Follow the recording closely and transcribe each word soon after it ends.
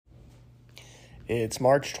It's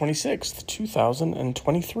March 26th,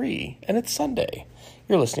 2023, and it's Sunday.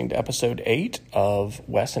 You're listening to episode 8 of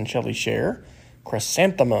Wes and Shelley Share,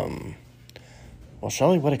 Chrysanthemum. Well,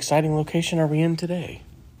 Shelley, what exciting location are we in today?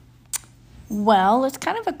 Well, it's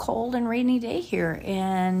kind of a cold and rainy day here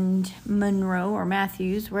in Monroe or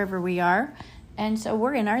Matthews, wherever we are. And so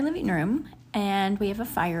we're in our living room, and we have a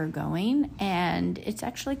fire going, and it's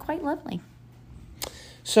actually quite lovely.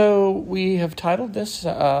 So we have titled this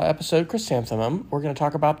episode Chrysanthemum. We're going to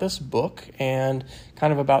talk about this book and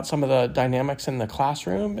kind of about some of the dynamics in the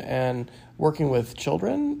classroom and working with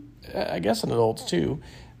children, I guess, and adults too,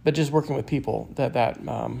 but just working with people that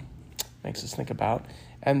makes us think about.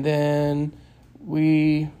 And then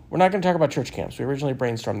we're not going to talk about church camps. We originally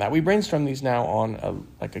brainstormed that. We brainstormed these now on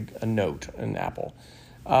a note in Apple.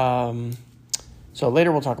 So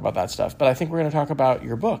later we'll talk about that stuff. But I think we're going to talk about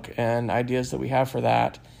your book and ideas that we have for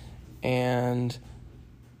that. And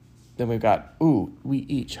then we've got, we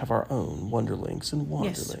each have our own Wonderlinks and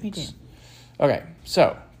Wanderlinks. Yes, we do. Okay,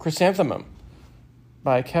 so Chrysanthemum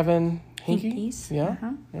by Kevin Hincke. Yeah.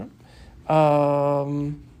 Uh-huh. Yeah.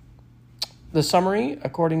 The summary,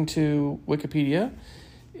 according to Wikipedia,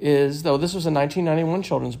 is, though this was a 1991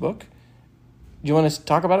 children's book. Do you want to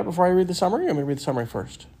talk about it before I read the summary, or am I read the summary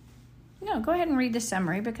first? No, go ahead and read the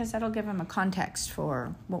summary because that'll give them a context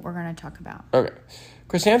for what we're going to talk about. Okay.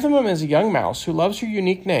 Chrysanthemum is a young mouse who loves her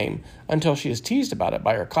unique name until she is teased about it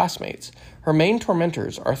by her classmates. Her main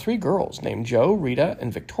tormentors are 3 girls named Jo, Rita,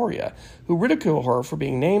 and Victoria, who ridicule her for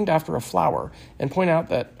being named after a flower and point out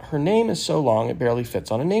that her name is so long it barely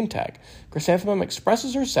fits on a name tag. Chrysanthemum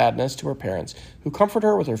expresses her sadness to her parents, who comfort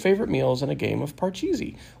her with her favorite meals and a game of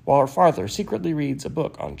Parcheesi, while her father secretly reads a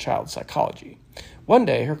book on child psychology. One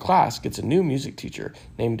day, her class gets a new music teacher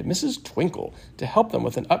named Mrs. Twinkle to help them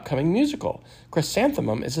with an upcoming musical.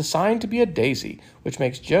 Chrysanthemum is assigned to be a daisy, which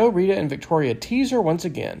makes Jo, Rita, and Victoria tease her once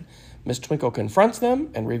again. Miss Twinkle confronts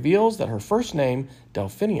them and reveals that her first name,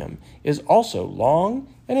 Delphinium, is also long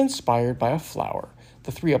and inspired by a flower.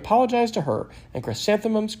 The 3 apologize to her, and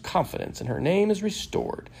Chrysanthemum's confidence in her name is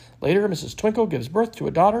restored. Later, Mrs. Twinkle gives birth to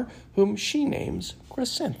a daughter whom she names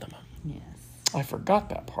Chrysanthemum. Yes. I forgot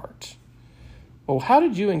that part. Well, how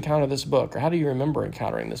did you encounter this book, or how do you remember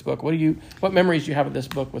encountering this book? What memories do you have of this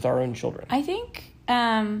book with our own children? I think,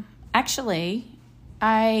 actually,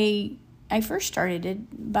 I first started it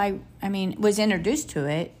was introduced to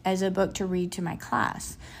it as a book to read to my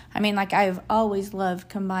class. I've always loved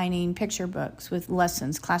combining picture books with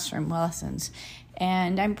lessons, classroom lessons.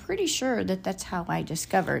 And I'm pretty sure that that's how I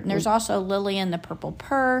discovered. And there's also Lily and the Purple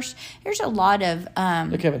Purse. There's a lot of...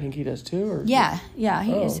 Kevin Hincke does too? Or? Yeah, he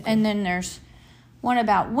is. Okay. And then there's one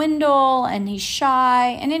about Wendell, and he's shy.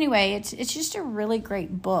 And anyway, it's just a really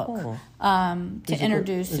great book to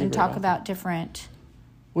introduce and talk about different...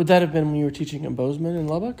 Would that have been when you were teaching in Bozeman and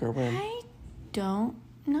Lubbock, or when? I don't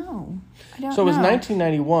know. So it was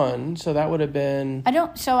 1991, so that would have been... I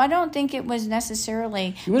don't think it was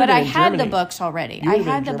necessarily... But I had the books already. I don't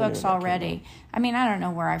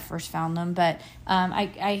know where I first found them, but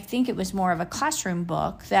I think it was more of a classroom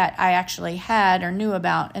book that I actually had or knew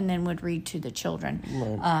about and then would read to the children.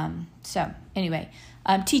 Right.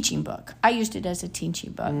 Teaching book. I used it as a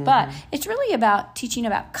teaching book, but it's really about teaching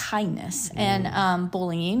about kindness and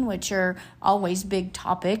bullying, which are always big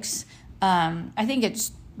topics. I think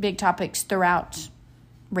it's big topics throughout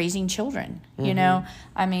raising children. You know,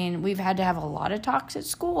 we've had to have a lot of talks at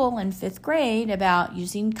school in 5th grade about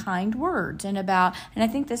using kind words and I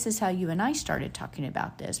think this is how you and I started talking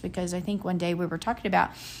about this, because I think one day we were talking about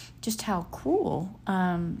just how cruel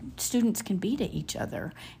students can be to each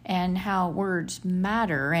other and how words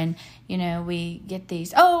matter. And, we get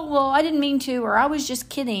these, I didn't mean to, or I was just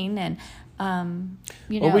kidding. And,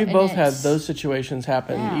 we both had those situations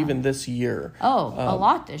happen even this year. A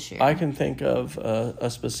lot this year. I can think of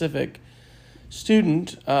a specific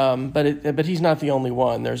student, but he's not the only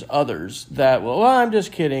one. There's others that, I'm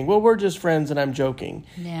just kidding. We're just friends and I'm joking.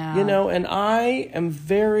 Yeah. And I am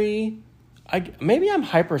maybe I'm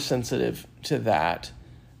hypersensitive to that,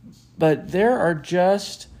 but there are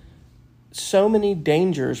just so many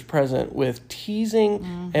dangers present with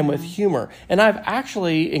teasing and with humor. And I've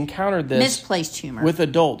actually encountered this... misplaced humor. ...with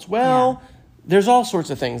adults. There's all sorts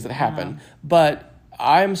of things that happen, but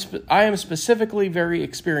I am specifically very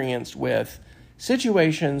experienced with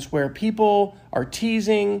situations where people are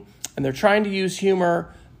teasing and they're trying to use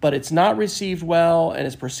humor, but it's not received well and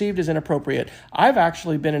is perceived as inappropriate. I've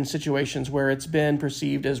actually been in situations where it's been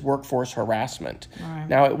perceived as workforce harassment. Right.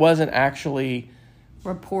 Now, it wasn't actually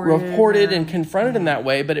reported and confronted in that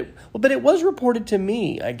way, but it was reported to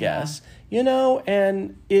me, I guess.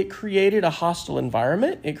 And it created a hostile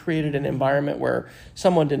environment. It created an environment where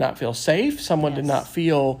someone did not feel safe. Someone did not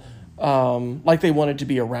feel like they wanted to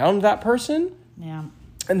be around that person. Yeah.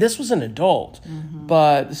 And this was an adult.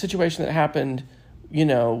 But the situation that happened,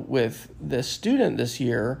 with this student this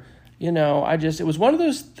year, it was one of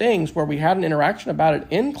those things where we had an interaction about it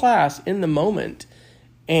in class in the moment.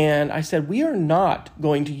 And I said, we are not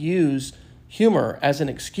going to use humor as an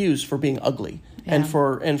excuse for being ugly and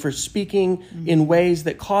for speaking in ways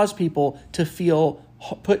that cause people to feel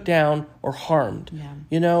put down or harmed.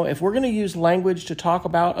 If we're going to use language to talk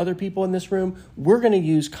about other people in this room, we're going to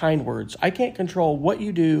use kind words. I can't control what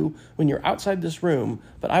you do when you're outside this room,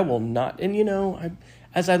 but I will not. And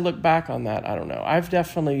as I look back on that, I don't know. I've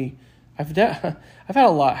had a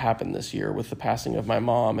lot happen this year with the passing of my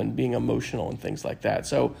mom and being emotional and things like that.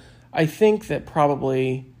 So I think that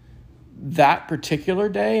probably that particular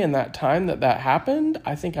day and that time that happened,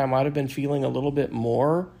 I think I might have been feeling a little bit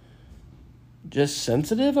more just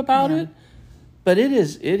sensitive about it. But it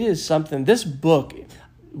is something, this book,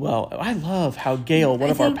 well, I love how Gail,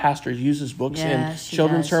 one of our pastors, uses books in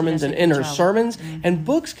children's sermons and in her sermons. And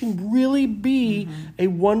books can really be a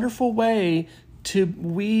wonderful way to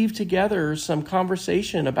weave together some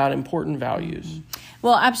conversation about important values.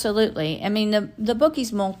 Well, absolutely. I mean, the book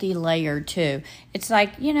is multi-layered, too. It's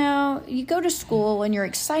like, you go to school and you're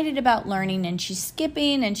excited about learning, and she's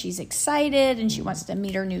skipping and she's excited and she wants to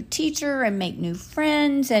meet her new teacher and make new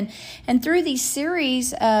friends. And through these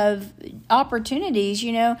series of opportunities,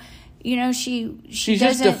 she's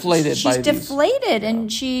just deflated. She's deflated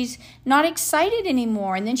and she's not excited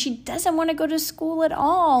anymore. And then she doesn't want to go to school at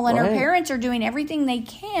all. And her parents are doing everything they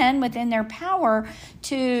can within their power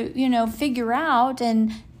to, figure out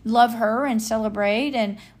and love her and celebrate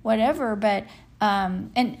and whatever. But I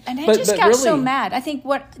just got so mad. I think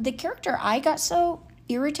what the character I got so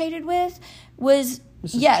irritated with was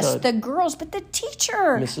Chud. The girls, but the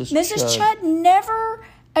teacher, Mrs. Chud, never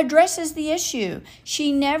addresses the issue.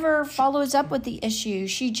 She never follows up with the issue.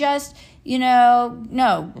 She just,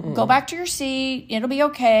 go back to your seat. It'll be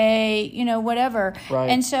okay, whatever. Right.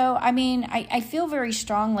 And so, I mean, I feel very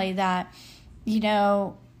strongly that,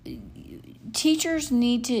 teachers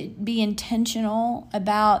need to be intentional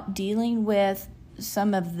about dealing with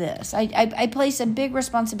some of this. I place a big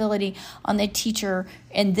responsibility on the teacher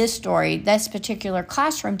in this story, this particular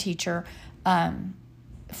classroom teacher,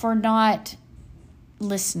 for not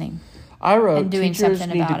listening. I wrote, teachers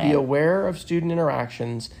need to be aware of student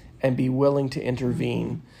interactions and be willing to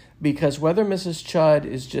intervene. Because whether Mrs. Chud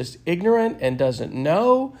is just ignorant and doesn't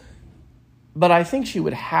know, but I think she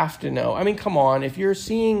would have to know. I mean, come on, if you're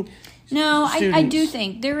seeing students... I do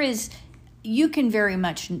think there is... You can very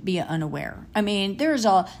much be unaware. I mean,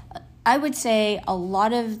 I would say a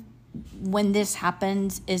lot of when this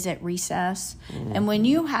happens is at recess. And when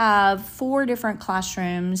you have 4 different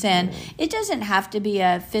classrooms, and it doesn't have to be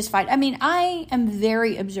a fist fight. I mean, I am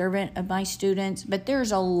very observant of my students, but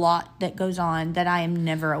there's a lot that goes on that I am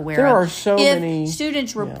never aware of. There are so many... If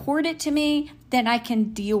students report it to me, then I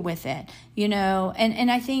can deal with it,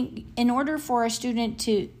 And I think in order for a student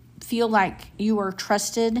to feel like you are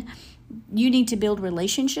trusted, you need to build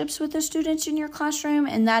relationships with the students in your classroom,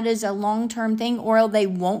 and that is a long-term thing, or they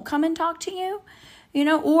won't come and talk to you,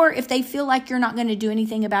 or if they feel like you're not going to do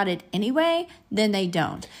anything about it anyway, then they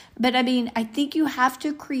don't. But I mean, I think you have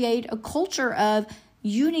to create a culture of,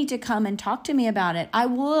 you need to come and talk to me about it. I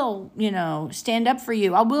will, stand up for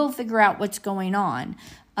you. I will figure out what's going on.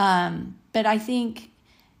 But I think,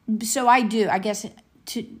 so I do, I guess,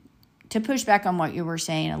 to push back on what you were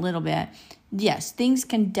saying a little bit, yes, things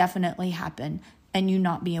can definitely happen and you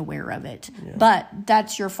not be aware of it. Yeah. But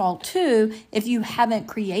that's your fault too if you haven't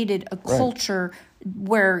created a culture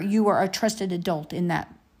where you are a trusted adult in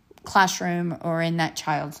that classroom or in that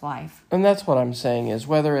child's life. And that's what I'm saying is,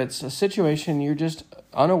 whether it's a situation you're just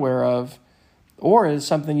unaware of or is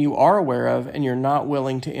something you are aware of and you're not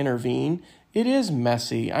willing to intervene, it is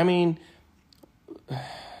messy. I mean,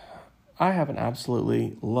 I have an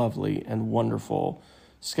absolutely lovely and wonderful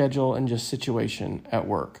schedule and just situation at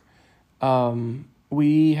work.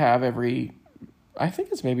 We have I think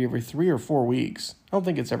it's maybe every 3 or 4 weeks. I don't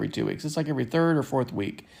think it's every 2 weeks. It's like every 3rd or 4th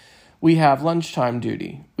week. We have lunchtime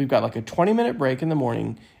duty. We've got like a 20-minute break in the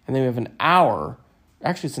morning, and then we have an hour.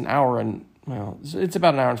 Actually, it's an hour and, it's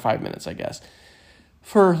about an hour and 5 minutes, I guess,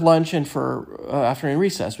 for lunch and for afternoon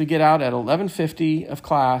recess. We get out at 11:50 of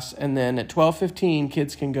class, and then at 12:15,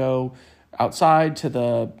 kids can go outside to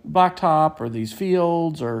the blacktop or these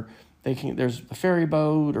fields, or there's a ferry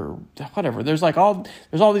boat or whatever. There's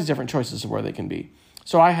all these different choices of where they can be.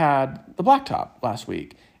 So I had the blacktop last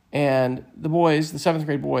week, and the 7th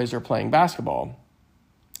grade boys are playing basketball,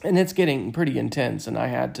 and it's getting pretty intense. And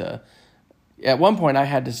at one point I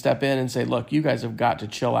had to step in and say, look, you guys have got to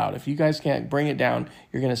chill out. If you guys can't bring it down,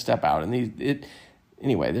 you're going to step out. And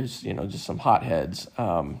anyway, there's, just some hotheads.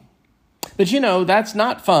 But, that's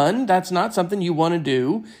not fun. That's not something you want to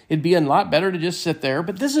do. It'd be a lot better to just sit there.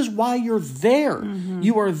 But this is why you're there. Mm-hmm.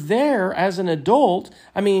 You are there as an adult.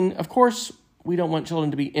 I mean, of course, we don't want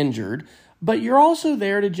children to be injured, but you're also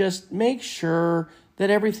there to just make sure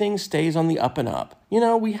that everything stays on the up and up.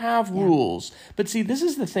 We have rules. But see, this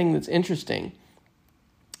is the thing that's interesting.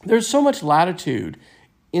 There's so much latitude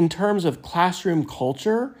in terms of classroom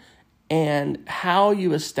culture and how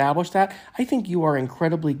you establish that. I think you are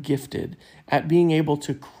incredibly gifted at being able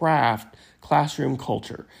to craft classroom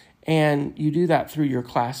culture. And you do that through your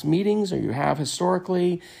class meetings, or you have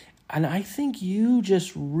historically. And I think you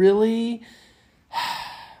just really,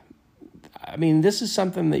 this is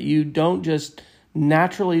something that you don't just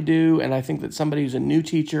naturally do. And I think that somebody who's a new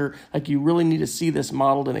teacher, you really need to see this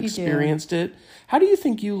modeled and experienced it. How do you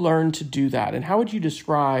think you learned to do that? And how would you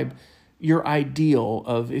describe your ideal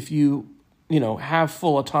of if you have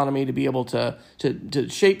full autonomy to be able to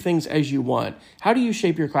shape things as you want? How do you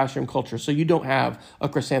shape your classroom culture so you don't have a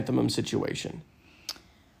chrysanthemum situation?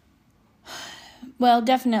 Well,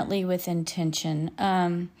 definitely with intention.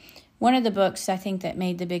 One of the books I think that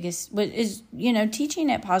made the biggest is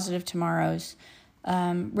Teaching at Positive Tomorrows.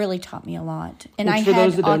 Really taught me a lot. And which, for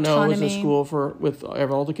those that don't know, is a school with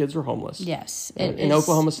all the kids are homeless. Yes, in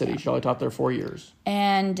Oklahoma City. She only taught there 4 years.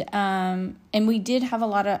 And we did have a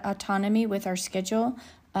lot of autonomy with our schedule.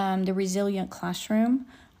 The resilient classroom.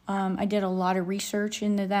 I did a lot of research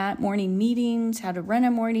into that. Morning meetings, how to run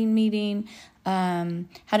a morning meeting, how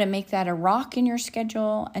to make that a rock in your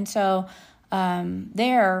schedule. And so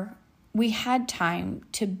there we had time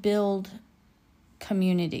to build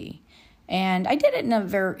community. And I did it in a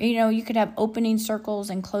very, you could have opening circles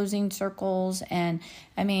and closing circles. And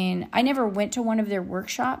I never went to one of their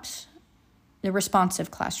workshops, the responsive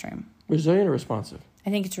classroom. Resilient or responsive?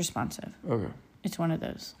 I think it's responsive. Okay. It's one of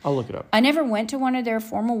those. I'll look it up. I never went to one of their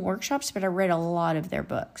formal workshops, but I read a lot of their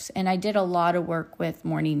books. And I did a lot of work with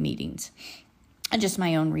morning meetings. And just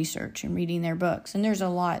my own research and reading their books. And there's a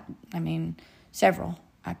lot, several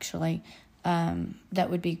actually, that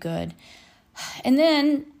would be good. And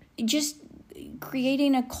then just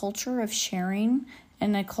creating a culture of sharing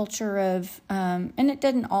and a culture of, and it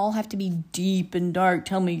doesn't all have to be deep and dark.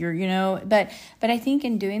 Tell me but I think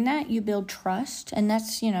in doing that, you build trust. And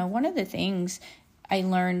that's, one of the things I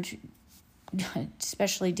learned,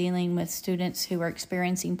 especially dealing with students who are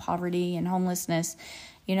experiencing poverty and homelessness,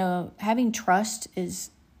 having trust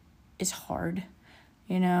is hard,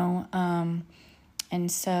 and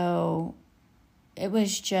so it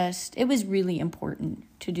was really important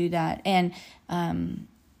to do that. And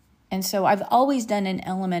so I've always done an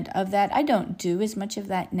element of that. I don't do as much of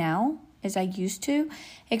that now as I used to,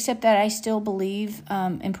 except that I still believe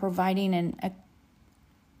in providing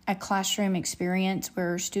a classroom experience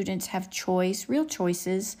where students have real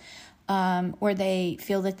choices, where they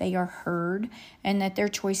feel that they are heard and that their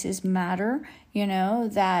choices matter,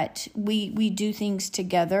 that we do things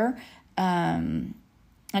together.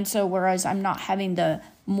 And so whereas I'm not having the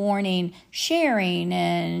morning sharing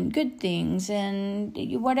and good things and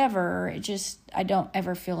whatever, I don't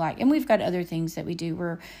ever feel like, and we've got other things that we do.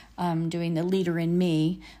 We're doing the Leader in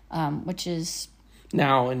Me, which is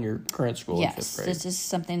now in your current school. Yes, in 5th grade. This is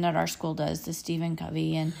something that our school does, the Stephen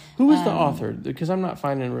Covey. And who is the author? Because I'm not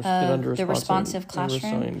finding it under the responsive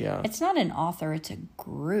classroom. Yeah. It's not an author, it's a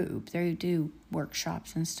group. They do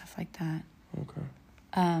workshops and stuff like that. Okay.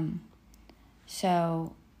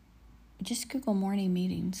 So just Google morning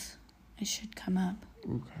meetings. It should come up.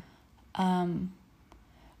 Okay.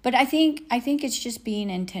 But I think it's just being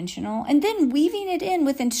intentional and then weaving it in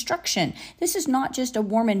with instruction. This is not just a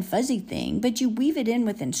warm and fuzzy thing, but you weave it in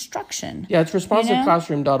with instruction. Yeah, it's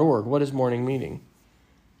responsiveclassroom.org. What is morning meeting?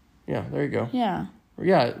 Yeah, there you go. Yeah.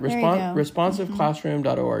 Yeah,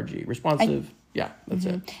 responsiveclassroom.org. Responsive. That's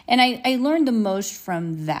it. And I learned the most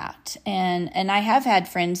from that. And I have had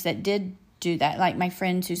friends that did do that, like my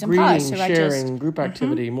friend Susan Paz. Sharing, group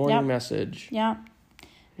activity, morning message. Yeah.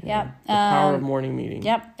 The power of morning meeting.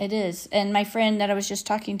 Yep, it is. And my friend that I was just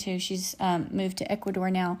talking to, she's moved to Ecuador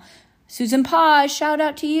now. Susan Paz, shout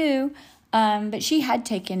out to you. But she had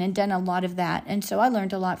taken and done a lot of that. And so I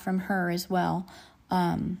learned a lot from her as well.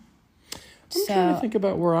 I'm trying to think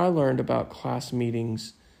about where I learned about class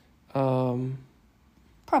meetings.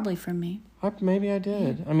 Probably from me. Maybe I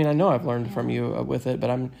did. I mean, I know I've learned from you with it, but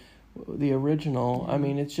I'm the original. I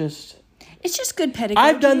mean, it's just... It's just good pedagogy.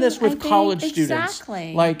 I've done this with college students.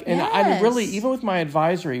 Exactly. And I really, even with my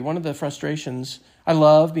advisory, one of the frustrations, I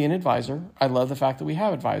love being an advisor. I love the fact that we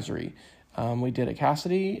have advisory. We did at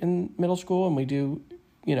Cassidy in middle school, and we do,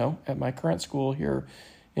 at my current school here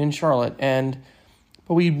in Charlotte.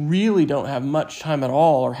 But we really don't have much time at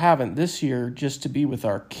all, or haven't this year, just to be with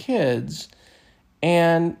our kids.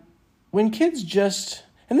 And when kids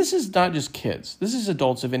and this is not just kids, this is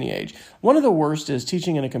adults of any age. One of the worst is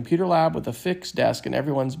teaching in a computer lab with a fixed desk and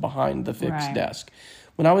everyone's behind the fixed desk.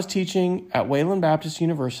 When I was teaching at Wayland Baptist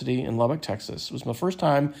University in Lubbock, Texas, it was my first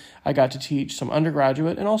time I got to teach some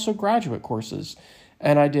undergraduate and also graduate courses.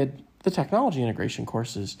 And I did the technology integration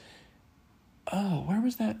courses. Oh, where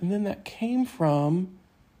was that? And then that came from,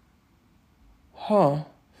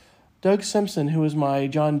 Doug Simpson, who was my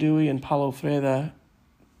John Dewey and Paulo Freire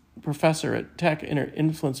professor at Tech,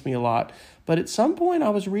 influenced me a lot. But at some point I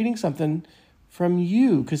was reading something from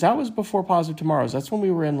you, because that was before Positive Tomorrows. That's when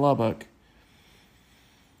we were in Lubbock.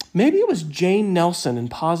 Maybe it was Jane Nelson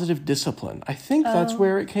and Positive Discipline. I think that's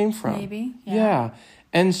where it came from. Maybe, yeah.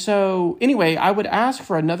 And so, anyway, I would ask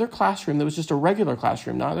for another classroom that was just a regular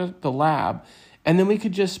classroom, not the lab. And then we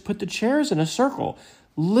could just put the chairs in a circle.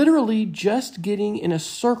 Literally just getting in a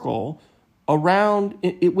circle around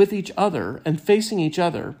it with each other and facing each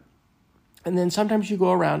other. And then sometimes you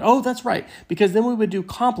go around. Oh, that's right. Because then we would do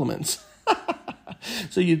compliments.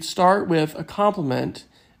 So you'd start with a compliment,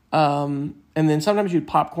 and then sometimes you'd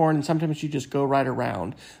popcorn, and sometimes you just go right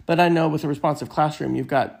around. But I know with a responsive classroom, you've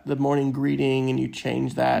got the morning greeting, and you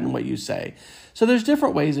change that and what you say. So there's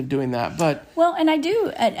different ways of doing that. But well, and I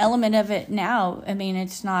do an element of it now. I mean,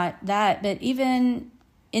 it's not that, but even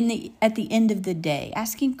at the end of the day,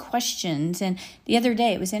 asking questions. And the other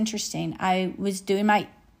day, it was interesting. I was doing my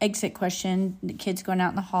exit question, the kids going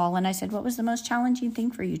out in the hall, and I said, what was the most challenging thing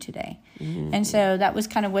for you today? Mm-hmm. And so that was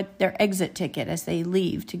kind of what their exit ticket as they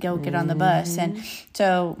leave to go get on the bus. And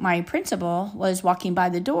so my principal was walking by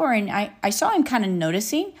the door, and I saw him kind of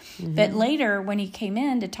noticing. But later when he came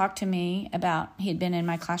in to talk to me about, he had been in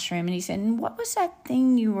my classroom, and he said, what was that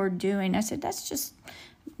thing you were doing? I said, that's just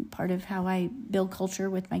part of how I build culture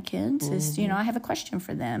with my kids is, I have a question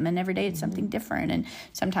for them, and every day it's something different. And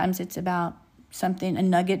sometimes it's about something, a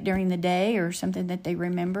nugget during the day or something that they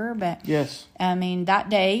remember. But yes, I mean, that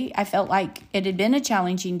day I felt like it had been a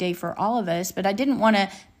challenging day for all of us, but I didn't want to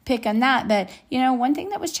pick on that. But, one thing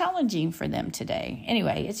that was challenging for them today.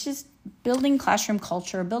 Anyway, it's just building classroom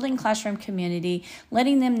culture, building classroom community,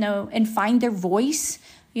 letting them know and find their voice,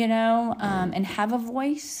 and have a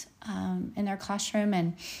voice in their classroom.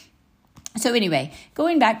 And so anyway,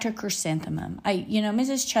 going back to Chrysanthemum,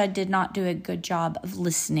 Mrs. Chudd did not do a good job of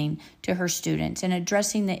listening to her students and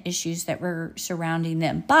addressing the issues that were surrounding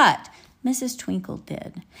them. But Mrs. Twinkle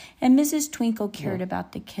did. And Mrs. Twinkle cared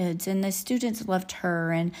about the kids, and the students loved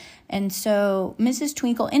her. And so Mrs.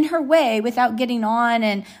 Twinkle, in her way, without getting on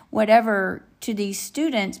and whatever to these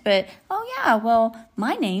students, but,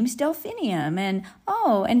 my name's Delphinium. And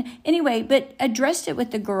anyway, but addressed it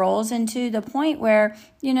with the girls, and to the point where,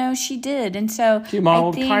 she did. And so she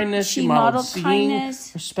modeled kindness. She modeled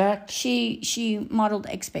kindness, respect. She modeled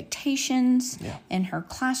expectations in her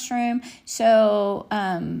classroom. So,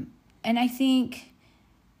 and I think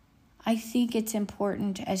it's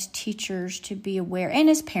important as teachers to be aware, and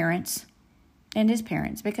as parents,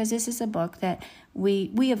 because this is a book that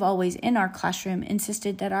we have always in our classroom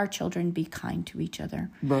insisted that our children be kind to each other.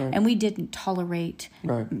 Right. And we didn't tolerate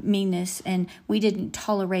meanness, and we didn't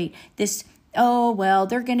tolerate this,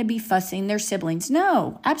 they're going to be fussing, they're siblings.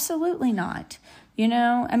 No, absolutely not.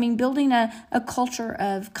 Building a culture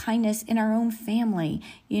of kindness in our own family.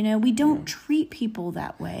 We don't treat people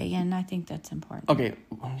that way, and I think that's important. Okay,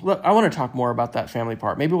 look, I want to talk more about that family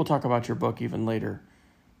part. Maybe we'll talk about your book even later.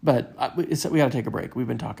 But we got to take a break. We've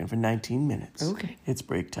been talking for 19 minutes. Okay. It's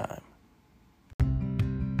break time.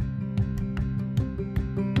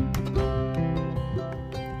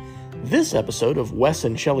 This episode of Wes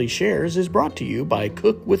and Shelley Shares is brought to you by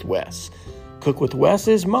Cook with Wes. Cook with Wes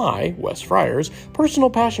is my, Wes Fryer's, personal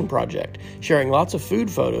passion project, sharing lots of food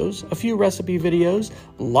photos, a few recipe videos,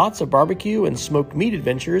 lots of barbecue and smoked meat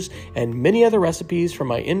adventures, and many other recipes from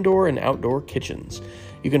my indoor and outdoor kitchens.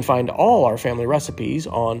 You can find all our family recipes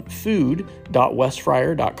on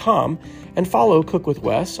food.wesfryer.com and follow Cook with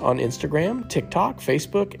Wes on Instagram, TikTok,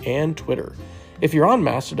 Facebook, and Twitter. If you're on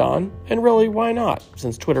Mastodon, and really, why not?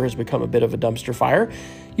 Since Twitter has become a bit of a dumpster fire,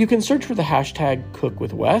 you can search for the hashtag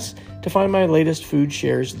CookWithWes to find my latest food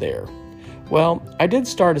shares there. Well, I did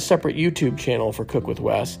start a separate YouTube channel for Cook with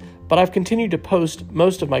Wes, but I've continued to post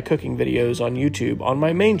most of my cooking videos on YouTube on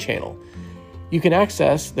my main channel. You can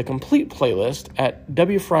access the complete playlist at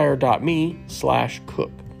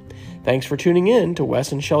wfryer.me/cook. Thanks for tuning in to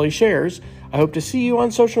Wes and Shelley Shares. I hope to see you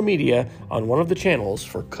on social media on one of the channels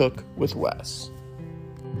for Cook with Wes.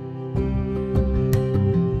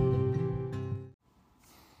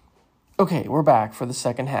 Okay, we're back for the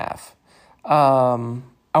second half. I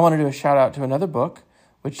want to do a shout out to another book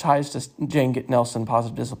which ties to Jane Nelson,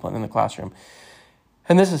 Positive Discipline in the Classroom.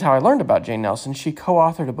 And this is how I learned about Jane Nelson. She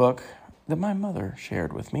co-authored a book that my mother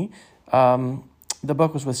shared with me. The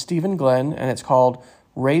book was with Stephen Glenn, and it's called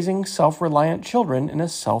Raising Self-Reliant Children in a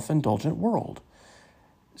Self-Indulgent World.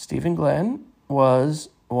 Stephen Glenn was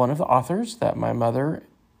one of the authors that my mother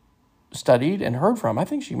studied and heard from. I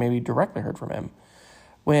think she maybe directly heard from him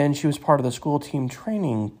when she was part of the school team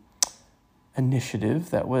training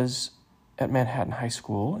initiative that was at Manhattan High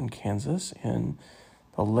School in Kansas in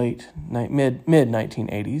the mid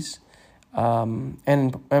 1980s.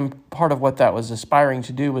 And part of what that was aspiring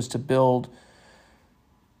to do was to build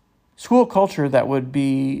school culture that would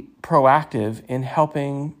be proactive in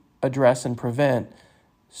helping address and prevent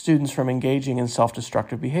students from engaging in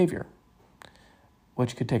self-destructive behavior,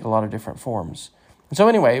 which could take a lot of different forms. And so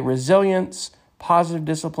anyway, resilience, positive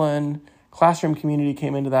discipline, classroom community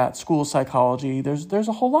came into that, school psychology. There's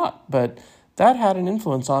a whole lot, but that had an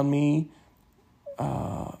influence on me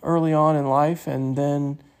early on in life, and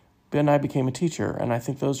then I became a teacher, and I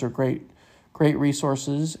think those are great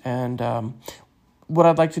resources. And what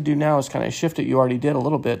I'd like to do now is kind of shift it. You already did a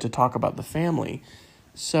little bit to talk about the family.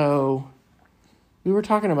 So we were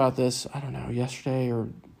talking about this, I don't know, yesterday or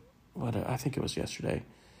what? I think it was yesterday.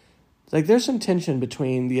 Like there's some tension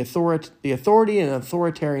between the authority and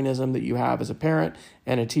authoritarianism that you have as a parent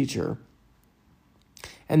and a teacher,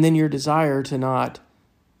 and then your desire to not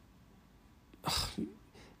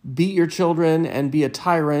beat your children and be a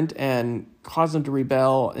tyrant and cause them to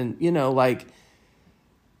rebel. And,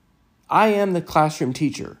 I am the classroom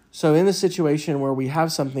teacher. So in the situation where we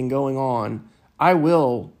have something going on, I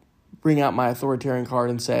will bring out my authoritarian card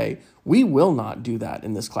and say, we will not do that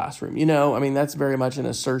in this classroom. That's very much an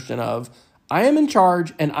assertion of, I am in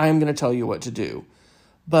charge and I am going to tell you what to do.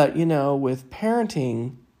 But, with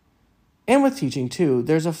parenting and with teaching too,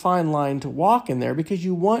 there's a fine line to walk in there because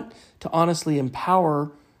you want to honestly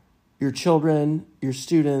empower your children, your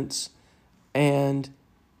students, and,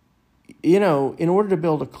 in order to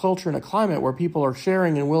build a culture and a climate where people are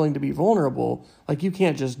sharing and willing to be vulnerable, like you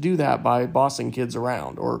can't just do that by bossing kids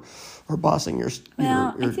around or bossing your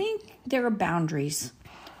I think there are boundaries.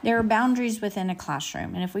 There are boundaries within a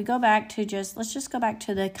classroom. And if we go back to let's just go back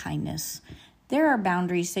to the kindness. There are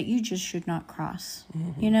boundaries that you just should not cross.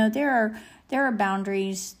 Mm-hmm. There are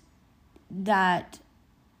boundaries that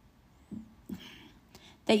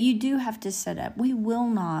you do have to set up. We will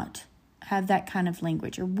not have that kind of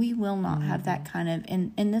language, or we will not have that kind of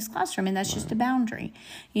in this classroom, and that's just a boundary,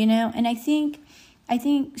 and I think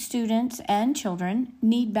students and children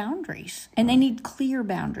need boundaries, and they need clear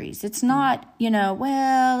boundaries. It's not,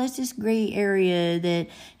 it's this gray area that,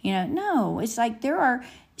 no, it's like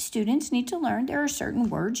students need to learn there are certain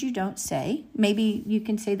words you don't say. Maybe you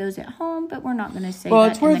can say those at home, but we're not going to say that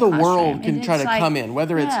in the classroom. Well, it's where the world can try to come in,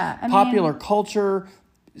 whether it's popular culture,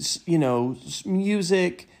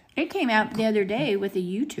 music. It came out the other day with a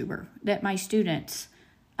YouTuber that my students,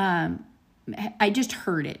 I just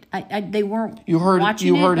heard it. They weren't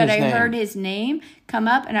watching it, but I heard his name come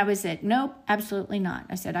up, and I was like, nope, absolutely not.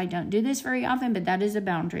 I said, I don't do this very often, but that is a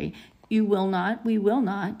boundary. We will not,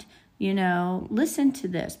 listen to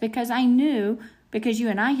this, because I knew, because you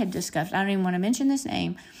and I had discussed, I don't even want to mention this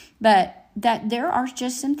name, but that there are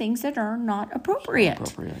just some things that are not appropriate.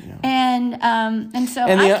 Yeah. And so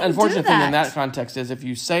the unfortunate thing in that context is if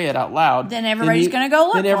you say it out loud, then everybody's going to go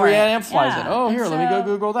look for it. Then every amp flies it. Oh, here, let me go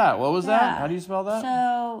Google that. What was that? How do you spell that?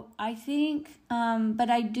 So I think, but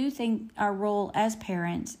I do think our role as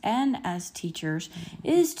parents and as teachers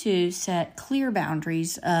is to set clear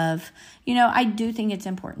boundaries of, I do think it's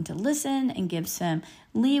important to listen and give some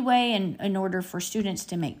leeway in order for students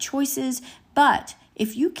to make choices. But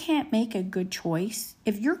if you can't make a good choice,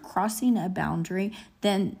 if you're crossing a boundary,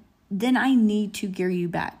 then I need to gear you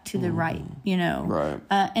back to the right, Right.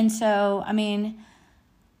 And so,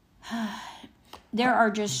 there are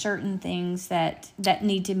just certain things that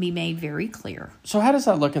need to be made very clear. So how does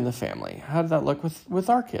that look in the family? How did that look with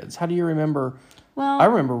our kids? How do you remember? Well, I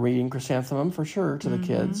remember reading Chrysanthemum for sure to the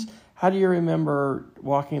kids. How do you remember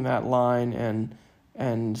walking that line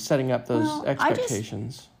and setting up those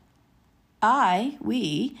expectations?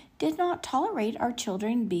 We did not tolerate our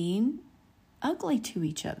children being ugly to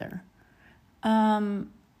each other,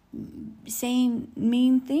 saying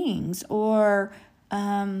mean things, or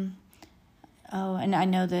Oh, and I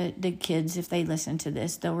know the kids, if they listen to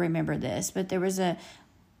this, they'll remember this. But there was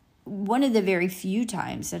one of the very few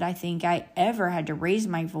times that I think I ever had to raise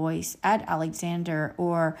my voice at Alexander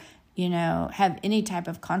or, have any type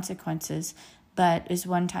of consequences. But is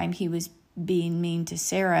one time he was being mean to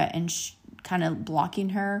Sarah and kind of blocking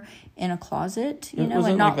her in a closet, and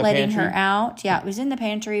not letting her out. Yeah, it was in the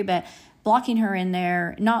pantry, but blocking her in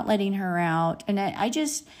there, not letting her out. And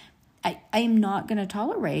I am not going to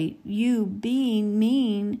tolerate you being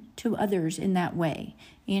mean to others in that way.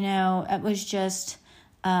 It was just,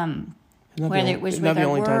 whether it was with our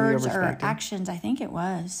words or actions, I think it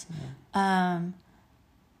was. Yeah.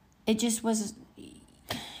 It just was.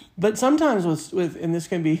 But sometimes with, and this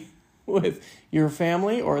can be with your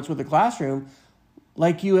family or it's with the classroom,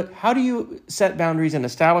 how do you set boundaries and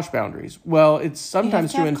establish boundaries? Well, it's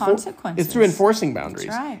sometimes through enforcing boundaries.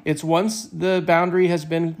 That's right. It's once the boundary has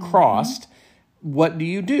been crossed, what do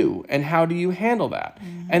you do and how do you handle that?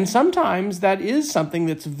 And sometimes that is something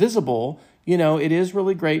that's visible. It is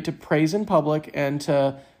really great to praise in public and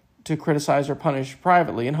to criticize or punish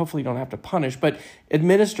privately, and hopefully you don't have to punish, but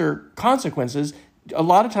administer consequences. A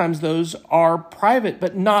lot of times those are private,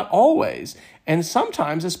 but not always. And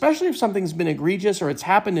sometimes, especially if something's been egregious or it's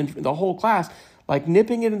happened in the whole class, like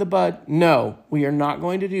nipping it in the bud, no, we are not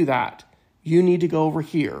going to do that. You need to go over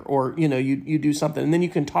here, or, you do something, and then you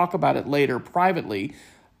can talk about it later privately.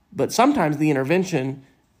 But sometimes the intervention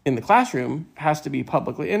in the classroom has to be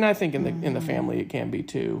publicly, and I think in the family it can be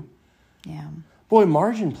too. Yeah. Boy,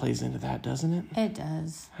 margin plays into that, doesn't it? It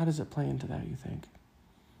does. How does it play into that, you think?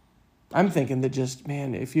 I'm thinking that just,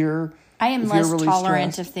 man, I am less really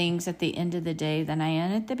tolerant stressed of things at the end of the day than I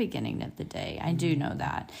am at the beginning of the day. I do know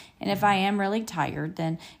that. And if I am really tired,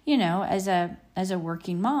 then, as a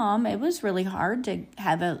working mom, it was really hard to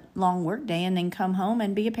have a long work day and then come home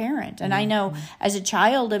and be a parent. And I know as a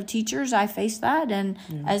child of teachers, I faced that. And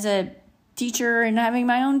as a teacher and having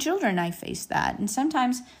my own children, I faced that. And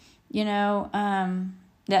sometimes,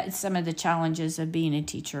 that's some of the challenges of being a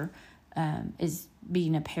teacher, is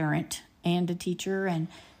being a parent and a teacher, and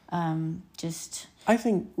I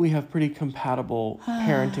think we have pretty compatible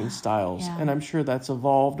parenting styles, and I'm sure that's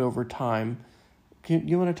evolved over time.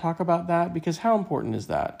 You want to talk about that? Because how important is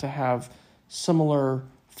that to have similar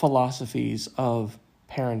philosophies of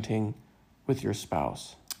parenting with your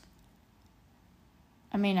spouse?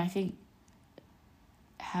 I mean, I think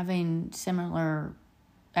having similar,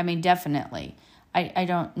 definitely. I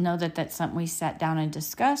don't know that that's something we sat down and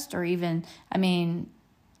discussed, or even, I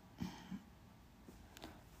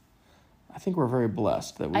think we're very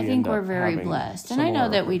blessed that we I think we're very blessed. And I know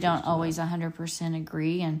that we don't always 100%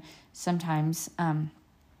 agree. And sometimes,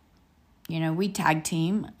 we tag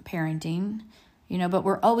team parenting, but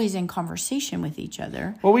we're always in conversation with each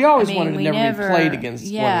other. Well, we always wanted to never be played against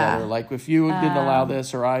one another. Like if you didn't allow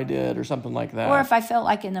this or I did or something like that. Or if I felt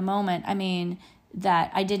like in the moment,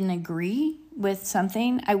 that I didn't agree with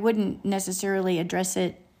something, I wouldn't necessarily address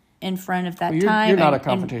it in front of that time. You're not a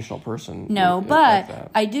confrontational person. No, but like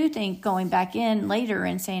I do think going back in later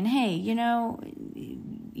and saying, hey, you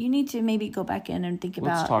need to maybe go back in and think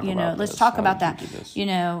about, let's talk about that.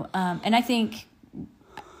 And I think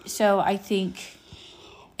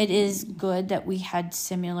it is good that we had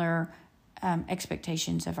similar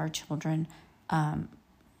expectations of our children.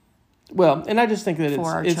 Well, and I just think that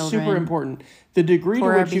it's super important. The degree to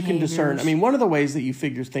which you can discern. One of the ways that you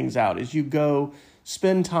figure things out is you go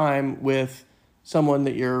spend time with someone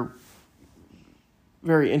that you're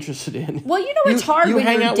very interested in. Well, it's hard when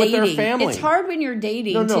hang you're out dating. With their family. It's hard when you're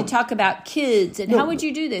dating to talk about kids and how would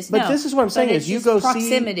you do this? But this is what I'm saying is you go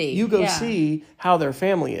proximity. See how their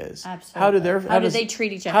family is. Absolutely. How do they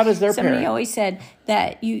treat each other? How does their Somebody always said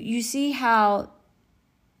that you see how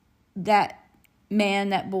that man,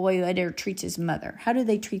 that boy, whatever, treats his mother. How do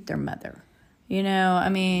they treat their mother? You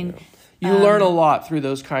learn a lot through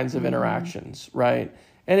those kinds of interactions, right?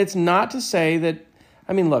 And it's not to say that,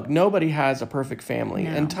 look, nobody has a perfect family.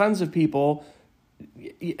 No. And tons of people,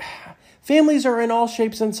 families are in all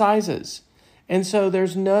shapes and sizes. And so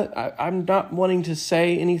I'm not wanting to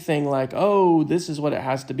say anything like, oh, this is what it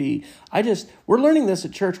has to be. We're learning this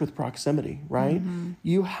at church with proximity, right? Mm-hmm.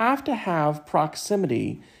 You have to have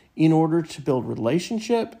proximity in order to build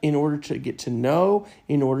relationship, in order to get to know,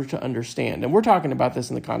 in order to understand. And we're talking about this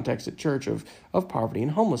in the context at church of poverty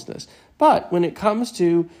and homelessness. But when it comes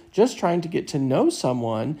to just trying to get to know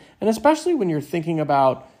someone, and especially when you're thinking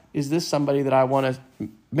about, is this somebody that I want to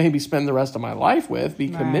maybe spend the rest of my life with, be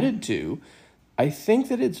committed to, I think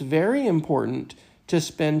that it's very important to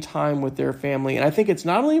spend time with their family. And I think it's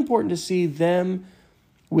not only important to see them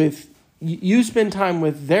with you spend time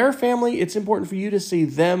with their family, it's important for you to see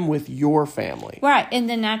them with your family. Right. And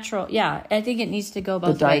the natural, I think it needs to go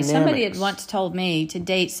both ways. Somebody had once told me to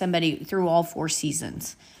date somebody through all 4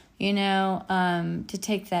 seasons, to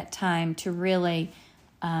take that time to really,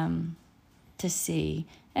 to see.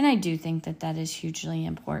 And I do think that is hugely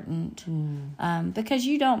important, because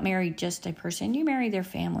you don't marry just a person, you marry their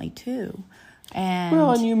family too.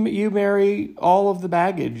 And you marry all of the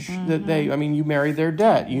baggage that you marry their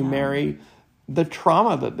debt, you marry the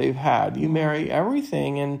trauma that they've had, you marry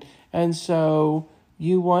everything, and so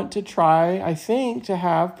you want to try, I think, to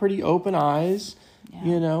have pretty open eyes,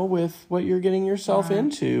 with what you're getting yourself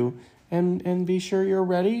into, and be sure you're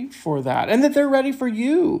ready for that, and that they're ready for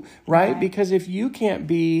you, right? Because if you can't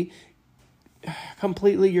be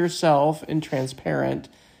completely yourself and transparent,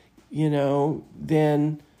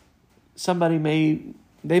 then somebody may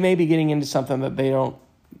be getting into something that they don't,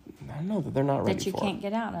 I don't know, that they're not ready for. That you can't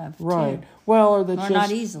get out of. Right. Too. Well, or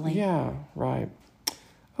not easily. Yeah, right.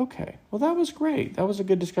 Okay. Well, that was great. That was a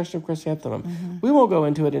good discussion of Chrysanthemum. We won't go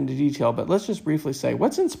into it into detail, but let's just briefly say,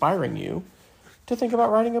 what's inspiring you to think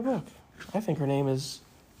about writing a book? I think her name is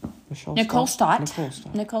Nicole Stott.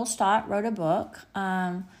 Nicole Stott wrote a book.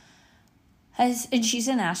 And she's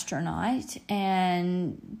an astronaut,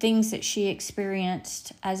 and things that she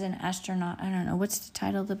experienced as an astronaut. I don't know. What's the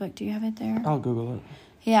title of the book? Do you have it there? I'll Google it.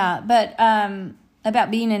 Yeah, but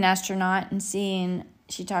about being an astronaut and seeing,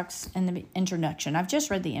 she talks in the introduction. I've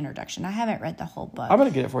just read the introduction. I haven't read the whole book. I'm going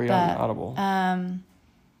to get it for you on Audible.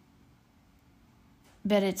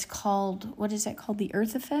 But it's called, what is that called? The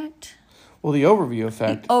Earth Effect? Well, the overview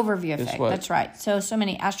effect. The overview effect, that's right. So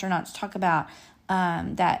many astronauts talk about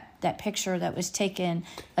that picture that was taken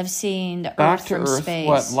of seeing the Earth from space.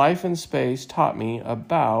 What life in space taught me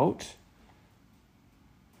about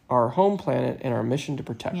our home planet and our mission to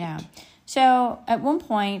protect it. So at one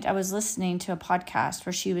point, I was listening to a podcast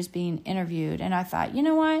where she was being interviewed, and I thought, you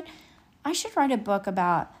know what? I should write a book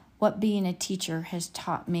about what being a teacher has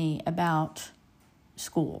taught me about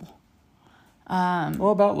school.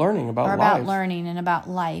 About learning, about life. About learning and about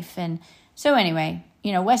life. And so anyway,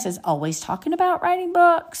 Wes is always talking about writing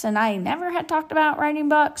books, and I never had talked about writing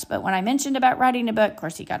books, but when I mentioned about writing a book, of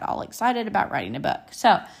course, he got all excited about writing a book. So,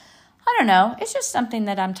 I don't know. It's just something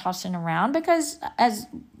that I'm tossing around, because as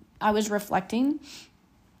I was reflecting,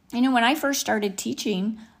 when I first started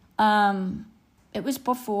teaching, it was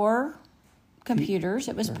before computers.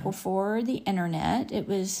 It was before the internet. It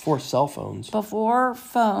was before cell phones. Before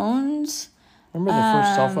phones. Remember the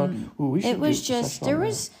first cell phone? Ooh, we should it was just, there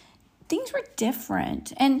was, things were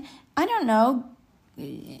different. And I don't know,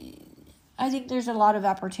 I think there's a lot of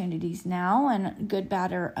opportunities now, and good,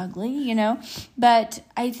 bad, or ugly, But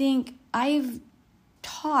I think I've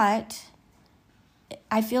taught,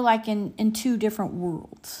 I feel like in 2 different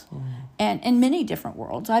worlds, and in many different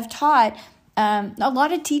worlds. I've taught, a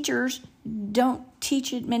lot of teachers don't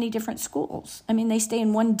teach at many different schools. I mean, they stay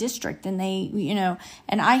in one district, and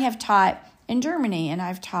and I have taught in Germany, and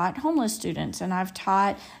I've taught homeless students, and I've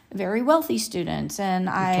taught very wealthy students, and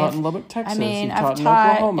I've taught in Lubbock, Texas. I've taught in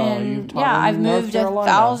Oklahoma. You've taught I've moved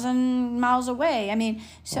 1,000 miles away.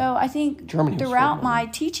 So I think throughout my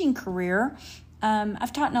teaching career,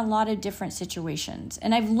 I've taught in a lot of different situations,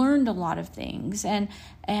 and I've learned a lot of things, and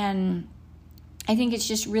I think it's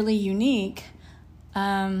just really unique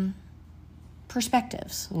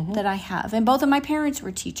perspectives that I have. And both of my parents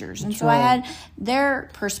were teachers, and so I had their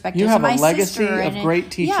perspectives. You have my a legacy sister, of great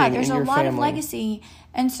teaching in your family. Yeah, there's a lot of legacy.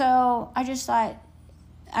 And so I just thought,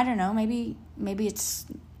 I don't know, maybe it's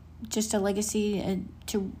just a legacy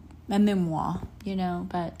to a memoir,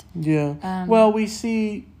 but... Yeah. Well, we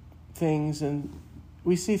see things,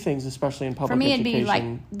 especially in public education. For me, it'd be like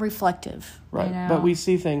reflective. Right. But we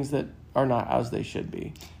see things that are not as they should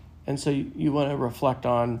be. And so you want to reflect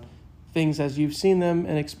on things as you've seen them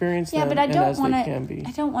and experienced them, but I don't want they can be.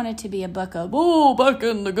 I don't want it to be a book of, back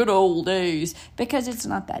in the good old days, because it's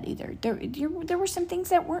not that either. There were some things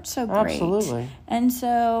that weren't so great. Absolutely. And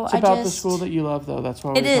so it's about the school that you love, though. That's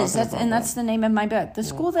what it is. That's the name of my book, The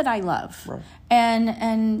School That I Love. Right.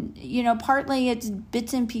 And partly it's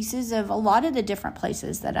bits and pieces of a lot of the different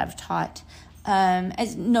places that I've taught.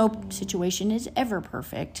 As no situation is ever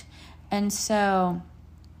perfect, and so.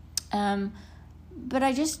 But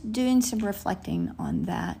I just doing some reflecting on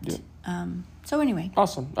that. Yeah. So anyway.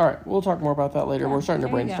 Awesome. All right. We'll talk more about that later. Yeah, we're starting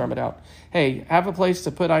to brainstorm it out. Hey, have a place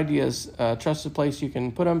to put ideas. Trusted place you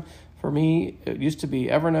can put them. For me, it used to be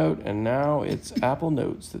Evernote, and now it's Apple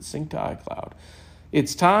Notes that sync to iCloud.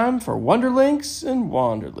 It's time for Wonderlinks and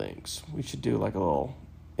Wanderlinks. We should do like a little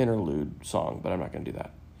interlude song, but I'm not going to do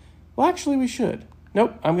that. Well, actually, we should.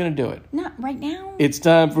 Nope, I'm going to do it. Not right now. It's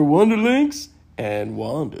time for Wonderlinks and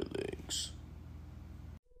Wanderlinks.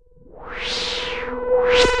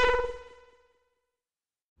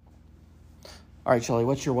 All right, Shelley,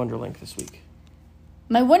 what's your Wonderlink this week?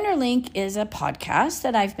 My Wonderlink is a podcast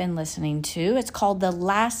that I've been listening to. It's called The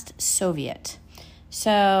Last Soviet.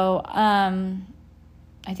 So,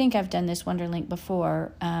 I think I've done this Wonderlink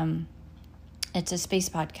before. It's a space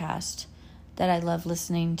podcast that I love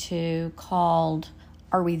listening to called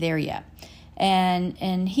Are We There Yet?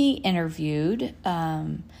 And he interviewed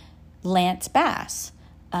Lance Bass.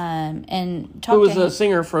 And who was a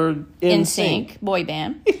singer for NSYNC boy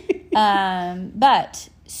band. But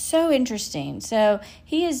so interesting. So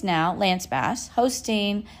he is now, Lance Bass,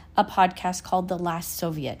 hosting a podcast called The Last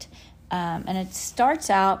Soviet. And it starts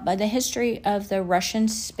out by the history of the Russian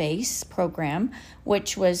space program,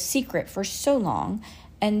 which was secret for so long,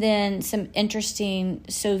 and then some interesting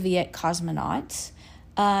Soviet cosmonauts.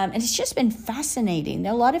 And it's just been fascinating.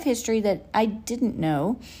 There are a lot of history that I didn't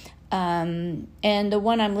know. And the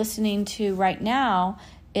one I'm listening to right now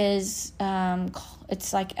is,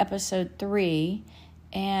 it's like episode 3,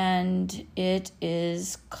 and it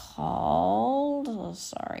is called, I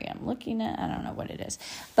don't know what it is,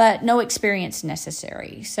 but No Experience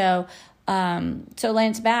Necessary. So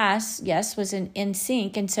Lance Bass, yes, was in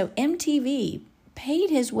NSYNC, and so MTV paid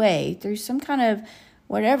his way through some kind of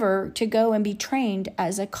whatever to go and be trained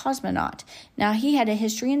as a cosmonaut. Now, he had a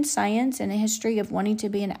history in science and a history of wanting to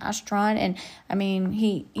be an astronaut, and I mean,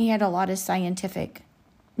 he had a lot of scientific,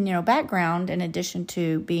 background in addition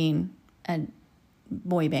to being a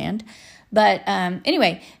boy band. But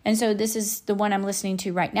anyway, and so this is the one I'm listening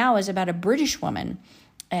to right now is about a British woman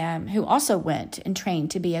who also went and trained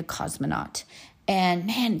to be a cosmonaut. And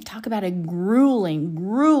man, talk about a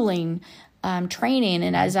grueling training.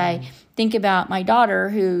 And as I think about my daughter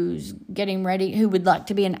who's getting ready, who would like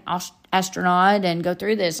to be an astronaut and go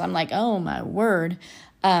through this, I'm like, oh my word.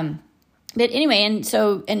 But anyway,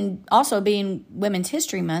 and also being Women's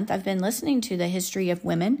History Month, I've been listening to the history of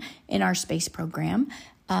women in our space program.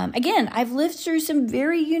 Again, I've lived through some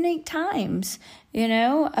very unique times,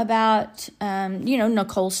 about,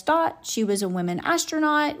 Nicole Stott. She was a woman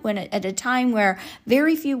astronaut at a time where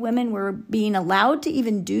very few women were being allowed to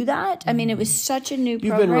even do that. I mean, it was such a new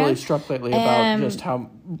program. You've been really struck lately about just how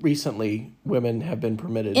recently women have been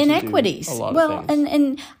permitted inequities. To do a lot of things. Well,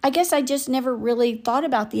 and I guess I just never really thought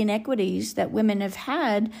about the inequities that women have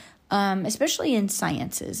had, especially in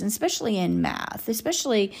sciences, and especially in math,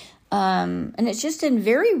 especially... and it's just in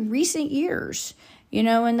very recent years, in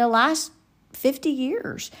the last 50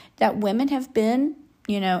 years that women have been,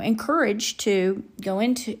 encouraged to go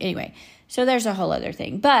into. Anyway, so there's a whole other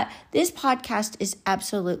thing. But this podcast is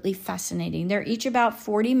absolutely fascinating. They're each about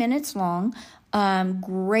 40 minutes long.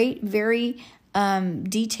 Great, very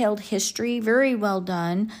detailed history, very well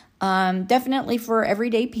done. Definitely for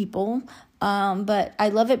everyday people. But I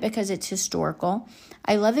love it because it's historical.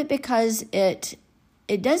 I love it because it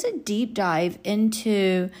does a deep dive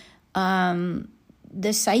into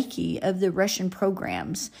the psyche of the Russian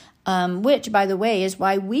programs, which, by the way, is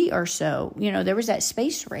why we are so, there was that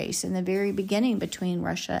space race in the very beginning between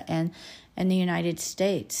Russia and the United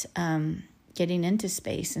States getting into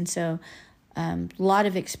space. And so a lot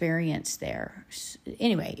of experience there.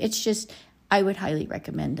 Anyway, it's just, I would highly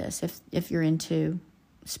recommend this if you're into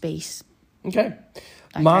space. Okay.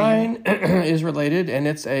 Mine is related, and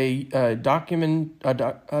it's a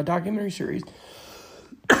documentary series.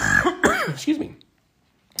 Excuse me.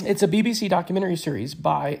 It's a BBC documentary series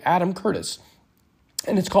by Adam Curtis,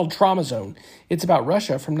 and it's called Trauma Zone. It's about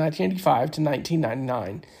Russia from 1985 to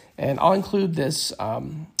 1999, and I'll include this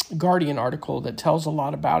Guardian article that tells a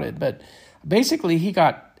lot about it. But basically, he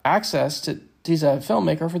got access to, he's a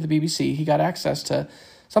filmmaker for the BBC, he got access to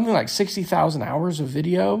something like 60,000 hours of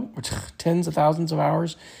video, or tens of thousands of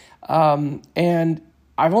hours. And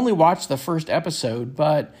I've only watched the first episode,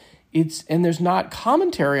 but there's not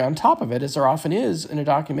commentary on top of it, as there often is in a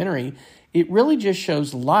documentary. It really just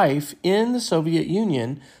shows life in the Soviet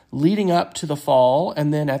Union leading up to the fall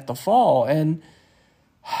and then at the fall. And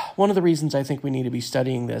one of the reasons I think we need to be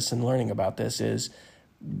studying this and learning about this is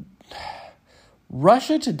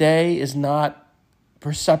Russia today is not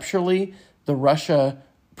perceptually the Russia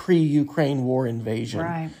pre-Ukraine war invasion.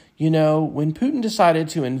 Right. When Putin decided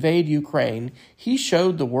to invade Ukraine, he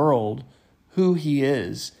showed the world who he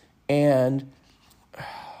is and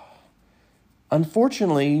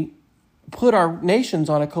unfortunately put our nations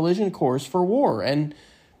on a collision course for war. And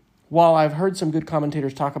while I've heard some good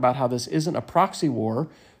commentators talk about how this isn't a proxy war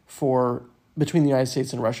between the United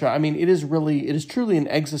States and Russia, I mean, it is truly an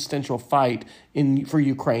existential fight for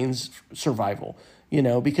Ukraine's survival.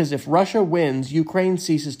 because if Russia wins, Ukraine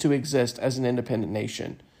ceases to exist as an independent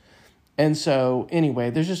nation. And so, anyway,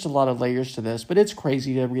 there's just a lot of layers to this, but it's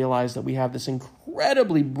crazy to realize that we have this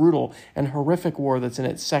incredibly brutal and horrific war that's in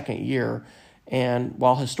its second year. And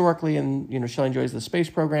while historically, and, Shelley enjoys the space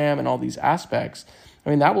program and all these aspects,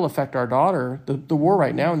 that will affect our daughter. The war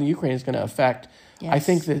right now in the Ukraine is going to affect, I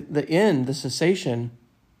think, the cessation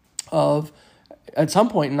of, at some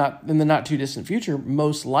point, not in the not too distant future,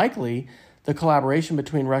 most likely the collaboration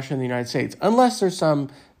between Russia and the United States, unless there's some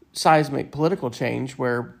seismic political change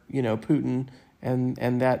where, Putin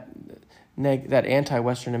and that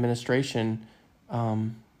anti-Western administration,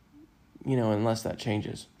 unless that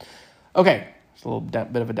changes. Okay, it's a little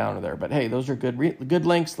bit of a downer there, but hey, those are good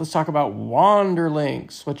links. Let's talk about Wander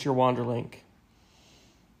links. What's your Wander link?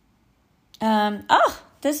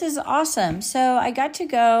 This is awesome. So I got to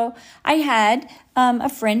go. I had a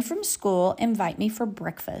friend from school invite me for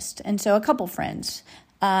breakfast, and so a couple friends.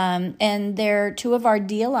 And they're two of our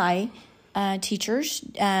DLI teachers,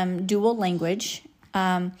 dual language.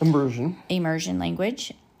 Immersion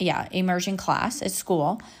language. Yeah, immersion class at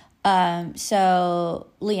school. So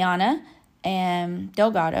Liana and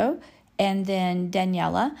Delgado, and then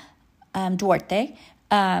Daniela Duarte.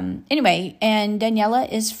 Anyway, and Daniela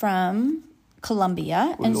is from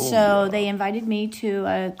Colombia, and so they invited me to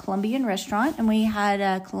a Colombian restaurant, and we had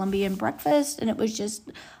a Colombian breakfast, and it was just,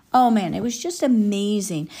 it was just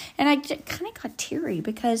amazing. And I kind of got teary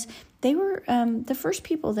because they were the first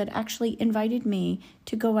people that actually invited me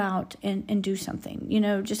to go out and do something,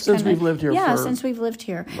 just since we've lived here. Yeah, since we've lived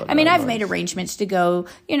here. I've made arrangements to go,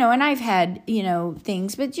 and I've had,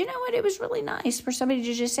 things, but you know what? It was really nice for somebody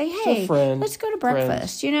to just say, hey, let's go to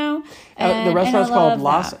breakfast, And, the restaurant's called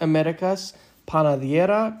Las Americas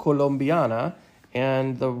Panadera Colombiana,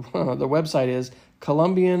 and the website is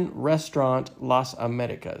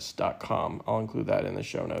ColombianRestaurantLasAmericas.com. I'll include that in the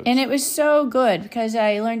show notes. And it was so good because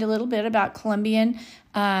I learned a little bit about Colombian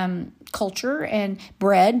culture and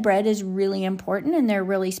bread. Bread is really important, and they're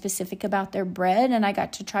really specific about their bread. And I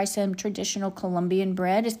got to try some traditional Colombian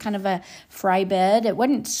bread. It's kind of a fry bread. It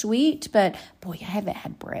wasn't sweet, but boy, I haven't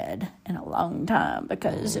had bread in a long time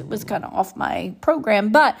because it was kind of off my program.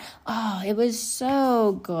 But it was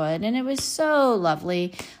so good, and it was so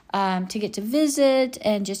lovely to get to visit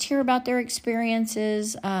and just hear about their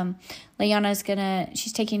experiences. Leanna's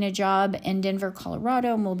she's taking a job in Denver,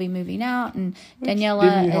 Colorado, and we'll be moving out. And Daniela,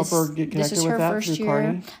 didn't you help her get connected with that first year.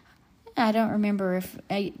 Carney? I don't remember if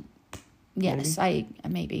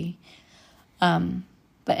maybe.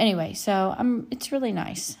 But anyway, so it's really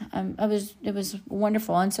nice. It was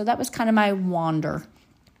wonderful, and so that was kind of my wander.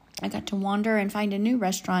 I got to wander and find a new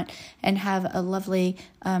restaurant and have a lovely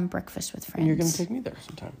breakfast with friends. And you're going to take me there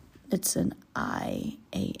sometime. It's an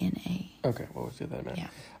IANA. Okay, well, we'll do that in a minute. Yeah.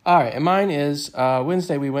 All right, and mine is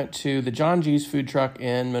Wednesday we went to the John G's food truck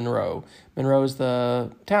in Monroe. Monroe is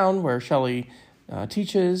the town where Shelley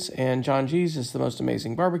teaches, and John G's is the most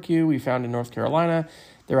amazing barbecue we found in North Carolina.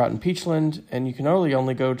 They're out in Peachland, and you can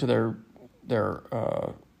only go to their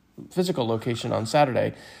physical location on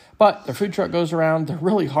Saturday. But their food truck goes around. They're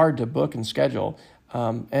really hard to book and schedule.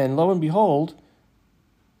 And lo and behold,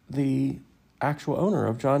 the actual owner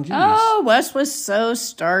of John G's. Oh, Wes was so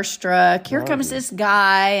starstruck. Here comes this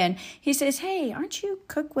guy, and he says, hey, aren't you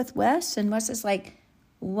Cook with Wes? And Wes is like,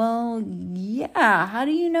 well, yeah, how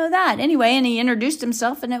do you know that? Anyway, and he introduced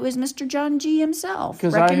himself, and it was Mr. John G. himself,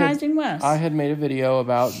 recognizing Wes. I had made a video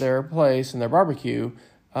about their place and their barbecue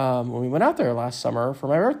when we went out there last summer for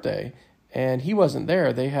my birthday. And he wasn't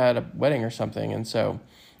there. They had a wedding or something. And so,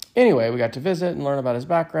 anyway, we got to visit and learn about his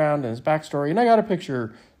background and his backstory. And I got a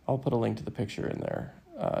picture. I'll put a link to the picture in there.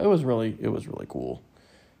 It was really cool.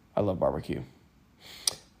 I love barbecue.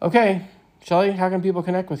 Okay, Shelley, how can people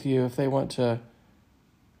connect with you if they want to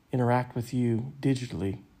interact with you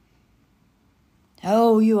digitally?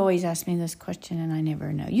 Oh, you always ask me this question, and I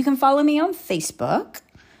never know. You can follow me on Facebook.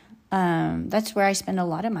 That's where I spend a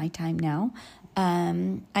lot of my time now.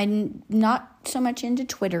 I'm not so much into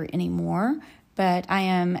Twitter anymore, but I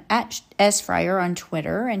am at S. Fryer on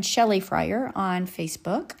Twitter and Shelley Fryer on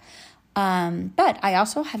Facebook. But I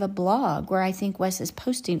also have a blog where I think Wes is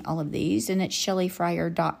posting all of these, and it's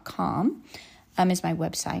shelleyfryer.com is my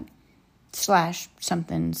website,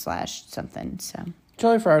 /something. So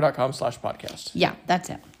shelleyfryer.com/podcast. Yeah, that's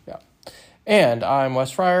it. Yeah. And I'm Wes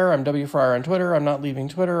Fryer. I'm W. Fryer on Twitter. I'm not leaving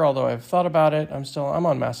Twitter, although I've thought about it. I'm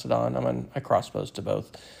on Mastodon. I cross-post to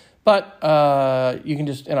both. But you can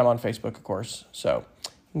and I'm on Facebook, of course. So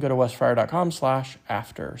you can go to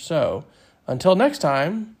wesfryer.com/after. So until next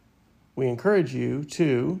time, we encourage you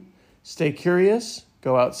to stay curious,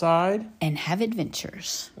 go outside, and have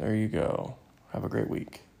adventures. There you go. Have a great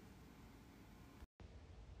week.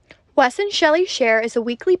 Wes and Shelley Share is a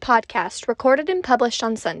weekly podcast recorded and published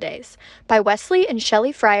on Sundays by Wesley and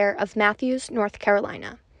Shelley Fryer of Matthews, North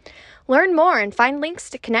Carolina. Learn more and find links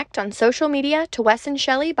to connect on social media to Wes and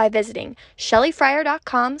Shelley by visiting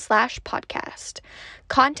shelleyfryer.com/podcast.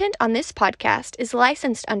 Content on this podcast is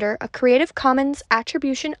licensed under a Creative Commons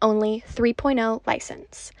Attribution Only 3.0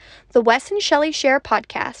 license. The Wes and Shelley Share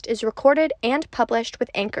podcast is recorded and published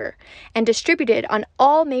with Anchor and distributed on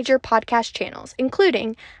all major podcast channels,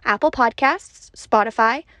 including Apple Podcasts,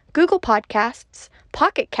 Spotify, Google Podcasts,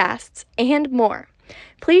 Pocket Casts, and more.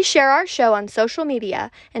 Please share our show on social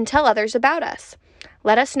media and tell others about us.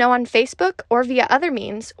 Let us know on Facebook or via other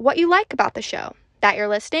means what you like about the show, that you're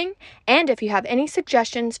listening, and if you have any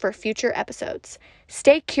suggestions for future episodes.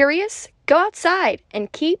 Stay curious, go outside,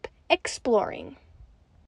 and keep exploring.